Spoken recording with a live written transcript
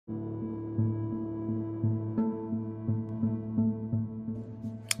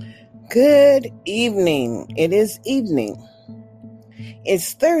Good evening. It is evening.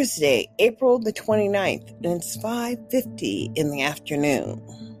 It's Thursday, April the 29th, and it's 5:50 in the afternoon.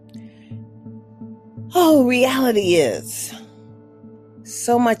 Oh, reality is,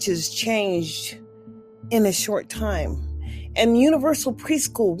 so much has changed in a short time. And universal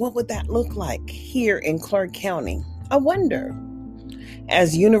preschool, what would that look like here in Clark County? I wonder,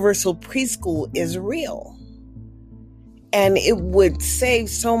 as universal preschool is real. And it would save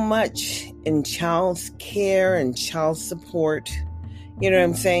so much in child's care and child support, you know what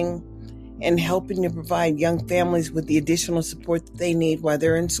I'm saying? And helping to provide young families with the additional support that they need while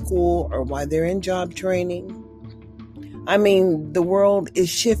they're in school or while they're in job training. I mean, the world is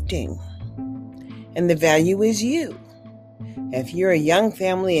shifting, and the value is you. If you're a young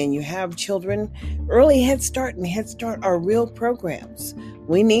family and you have children, Early Head Start and Head Start are real programs.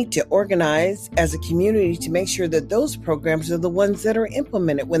 We need to organize as a community to make sure that those programs are the ones that are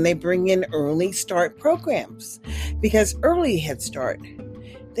implemented when they bring in Early Start programs. Because Early Head Start,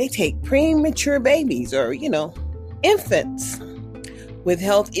 they take premature babies or, infants with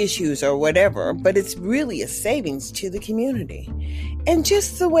health issues or whatever, but it's really a savings to the community. And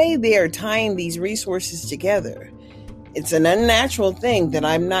just the way they are tying these resources together, it's an unnatural thing that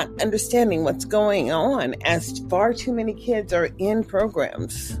I'm not understanding what's going on, as far too many kids are in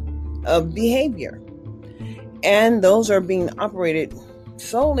programs of behavior. And those are being operated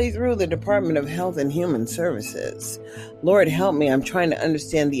solely through the Department of Health and Human Services. Lord help me, I'm trying to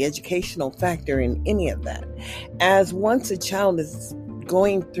understand the educational factor in any of that. As once a child is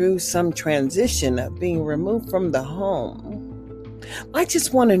going through some transition of being removed from the home, I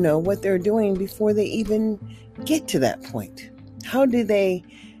just want to know what they're doing before they even get to that point. How do they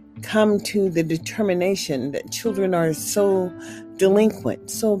come to the determination that children are so delinquent,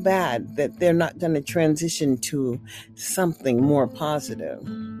 so bad, that they're not going to transition to something more positive?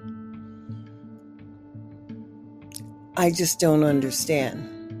 I just don't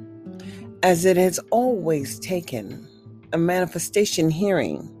understand. As it has always taken a manifestation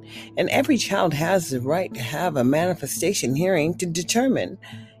hearing, and every child has the right to have a manifestation hearing to determine,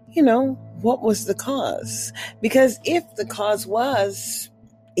 what was the cause? Because if the cause was,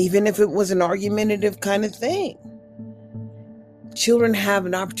 even if it was an argumentative kind of thing, children have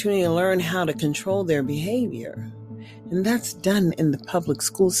an opportunity to learn how to control their behavior. And that's done in the public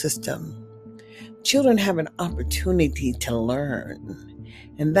school system. Children have an opportunity to learn.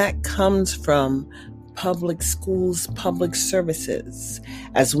 And that comes from public schools, public services,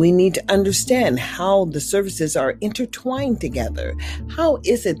 as we need to understand how the services are intertwined together. How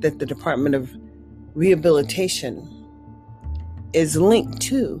is it that the Department of Rehabilitation is linked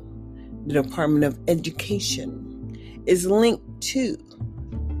to the Department of Education, is linked to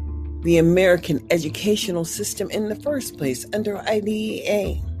the American educational system in the first place under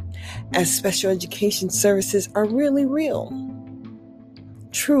IDEA, as special education services are really real?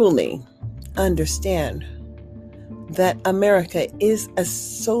 Truly understand that America is a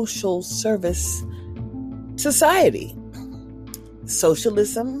social service society.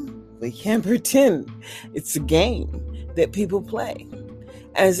 Socialism, we can't pretend it's a game that people play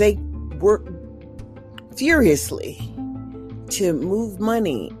as they work furiously to move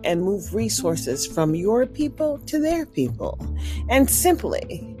money and move resources from your people to their people. And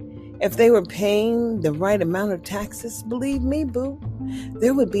simply, if they were paying the right amount of taxes, believe me, boo,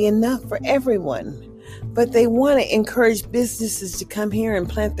 there would be enough for everyone. But they want to encourage businesses to come here and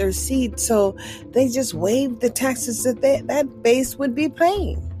plant their seed, so they just waive the taxes that that base would be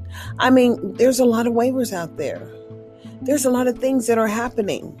paying. I mean, there's a lot of waivers out there. There's a lot of things that are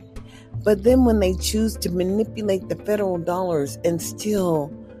happening. But then when they choose to manipulate the federal dollars and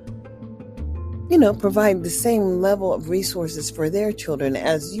still, provide the same level of resources for their children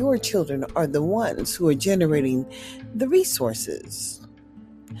as your children are the ones who are generating the resources,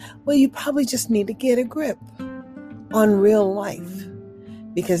 well, you probably just need to get a grip on real life,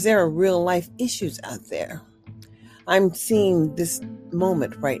 because there are real life issues out there. I'm seeing this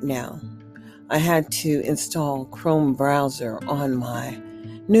moment right now. I had to install Chrome browser on my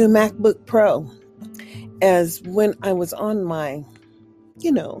new MacBook Pro, as when I was on my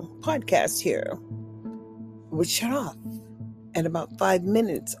podcast here, would shut off at about 5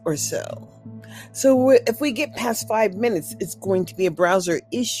 minutes or so. So if we get past 5 minutes, it's going to be a browser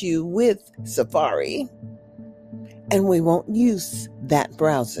issue with Safari, and we won't use that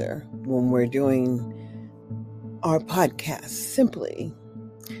browser when we're doing our podcast, simply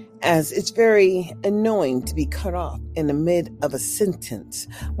as it's very annoying to be cut off in the mid of a sentence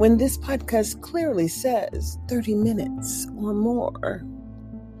when this podcast clearly says 30 minutes or more.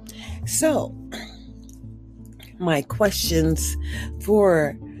 So, my questions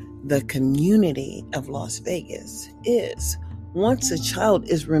for the community of Las Vegas is once a child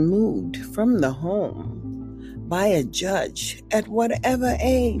is removed from the home by a judge at whatever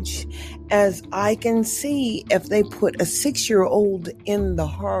age, as I can see, if they put a 6-year-old in the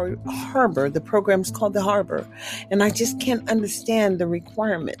harbor, the program's called the Harbor, and I just can't understand the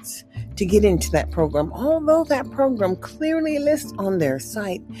requirements to get into that program, although that program clearly lists on their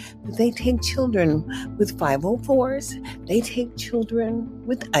site that they take children with 504s, they take children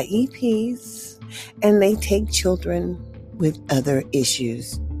with IEPs, and they take children with other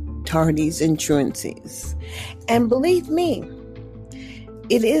issues, tardies and truancies. And believe me,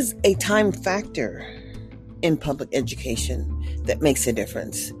 it is a time factor in public education that makes a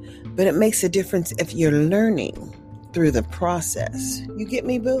difference. But it makes a difference if you're learning through the process. You get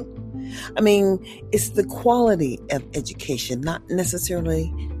me, boo? I mean, it's the quality of education, not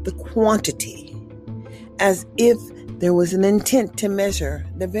necessarily the quantity. As if there was an intent to measure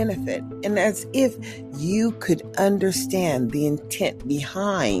the benefit, and as if you could understand the intent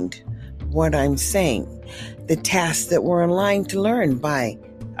behind what I'm saying, the tasks that we're aligned to learn by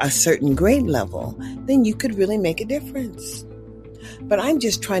a certain grade level, then you could really make a difference. But I'm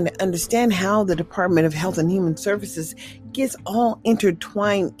just trying to understand how the Department of Health and Human Services gets all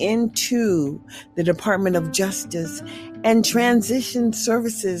intertwined into the Department of Justice and transition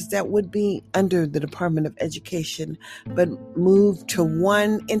services that would be under the Department of Education, but move to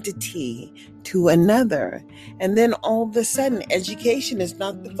one entity to another. And then all of a sudden, education is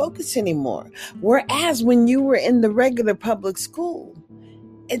not the focus anymore. Whereas when you were in the regular public school,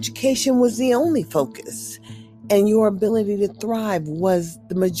 education was the only focus. And your ability to thrive was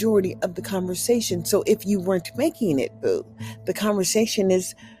the majority of the conversation. So if you weren't making it, boo, the conversation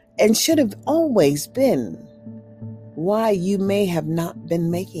is and should have always been why you may have not been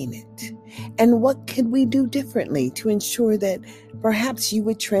making it. And what could we do differently to ensure that perhaps you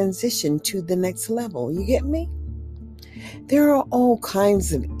would transition to the next level? You get me? There are all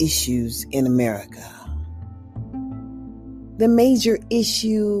kinds of issues in America. The major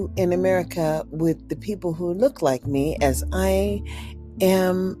issue in America with the people who look like me, as I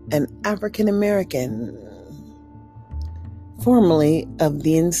am an African American, formerly of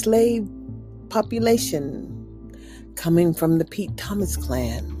the enslaved population, coming from the Pete Thomas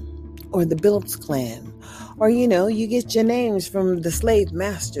clan or the Billups clan, or you get your names from the slave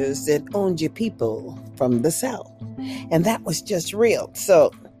masters that owned your people from the South, and that was just real.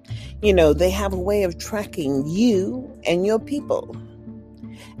 So they have a way of tracking you and your people.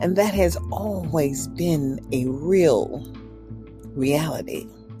 And that has always been a real reality.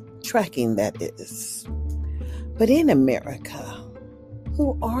 Tracking, that is. But in America,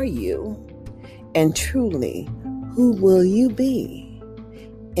 who are you? And truly, who will you be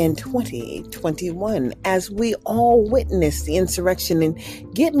in 2021 as we all witness the insurrection?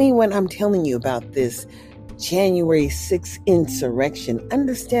 And get me when I'm telling you about this January 6th insurrection.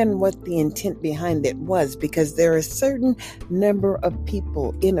 Understand what the intent behind it was, because there are a certain number of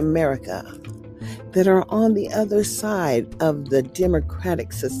people in America that are on the other side of the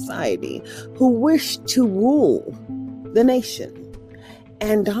democratic society who wish to rule the nation.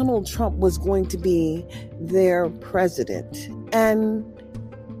 And Donald Trump was going to be their president. And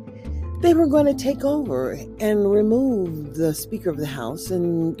they were going to take over and remove the Speaker of the House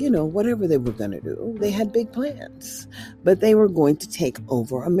and, whatever they were going to do. They had big plans, but they were going to take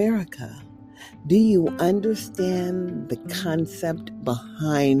over America. Do you understand the concept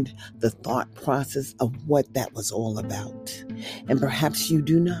behind the thought process of what that was all about? And perhaps you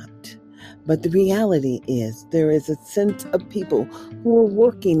do not. But the reality is there is a sense of people who are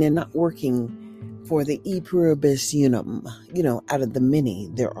working and not working for the e pluribus unum. Out of the many,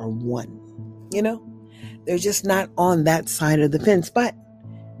 there are one. They're just not on that side of the fence. But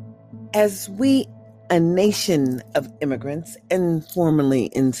as we, a nation of immigrants and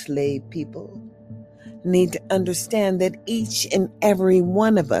formerly enslaved people, need to understand that each and every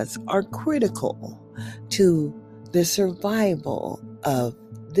one of us are critical to the survival of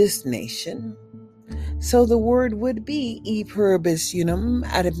this nation. So the word would be e pluribus unum.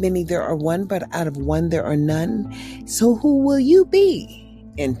 Out of many there are one, but out of one there are none. So who will you be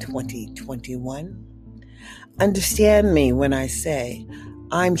in 2021? Understand me when I say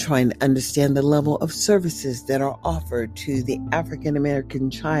I'm trying to understand the level of services that are offered to the African American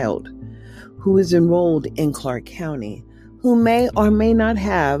child who is enrolled in Clark County, who may or may not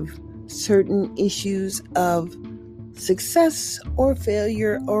have certain issues of success or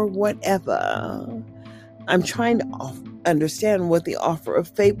failure or whatever. I'm trying to understand what the offer of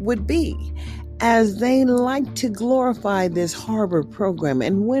faith would be, as they like to glorify this Harbor program.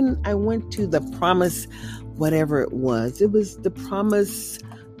 And when I went to the Promise, whatever it was the Promise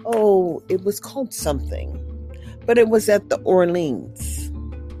Oh, it was called something, but it was at the Orleans.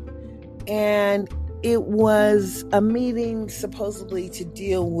 And it was a meeting supposedly to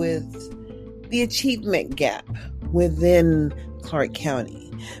deal with the achievement gap within Clark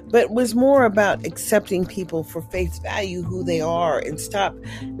County, but was more about accepting people for face value who they are and stop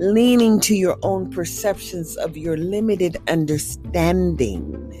leaning to your own perceptions of your limited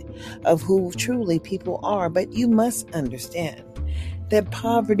understanding of who truly people are. But you must understand that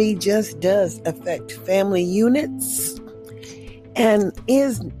poverty just does affect family units and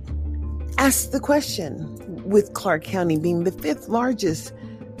is asked the question, with Clark County being the 5th largest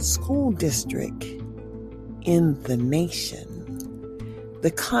school district in the nation. The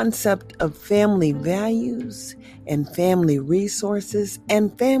concept of family values and family resources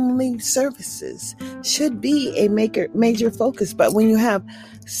and family services should be a major focus. But when you have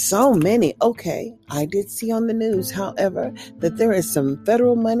so many, okay, I did see on the news, however, that there is some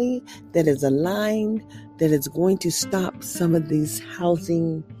federal money that is aligned that is going to stop some of these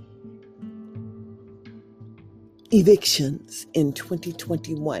housing evictions in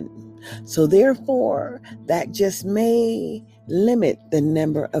 2021. So therefore, that just may limit the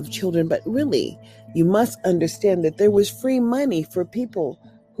number of children. But really, you must understand that there was free money for people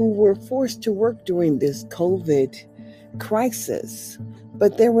who were forced to work during this COVID crisis.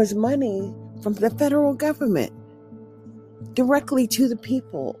 But there was money from the federal government directly to the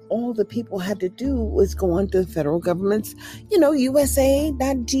people. All the people had to do was go onto the federal government's,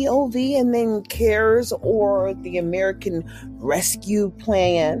 USA.gov, and then CARES or the American Rescue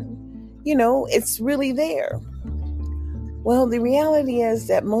Plan. It's really there. Well, the reality is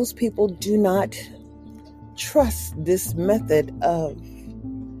that most people do not trust this method of,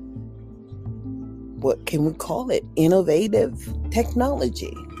 what can we call it, innovative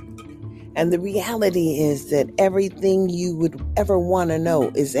technology. And the reality is that everything you would ever want to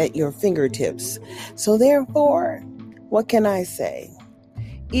know is at your fingertips. So therefore, what can I say?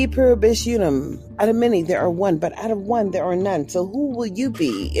 E pluribus unum. Out of many, there are one, but out of one, there are none. So who will you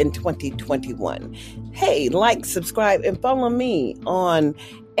be in 2021? Hey, like, subscribe, and follow me on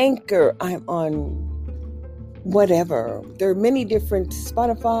Anchor. I'm on whatever. There are many different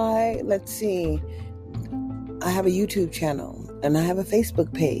Spotify. Let's see. I have a YouTube channel and I have a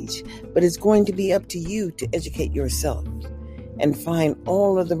Facebook page, but it's going to be up to you to educate yourself and find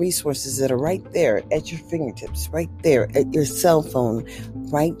all of the resources that are right there at your fingertips, right there at your cell phone,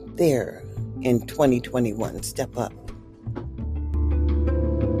 right there in 2021. Step up.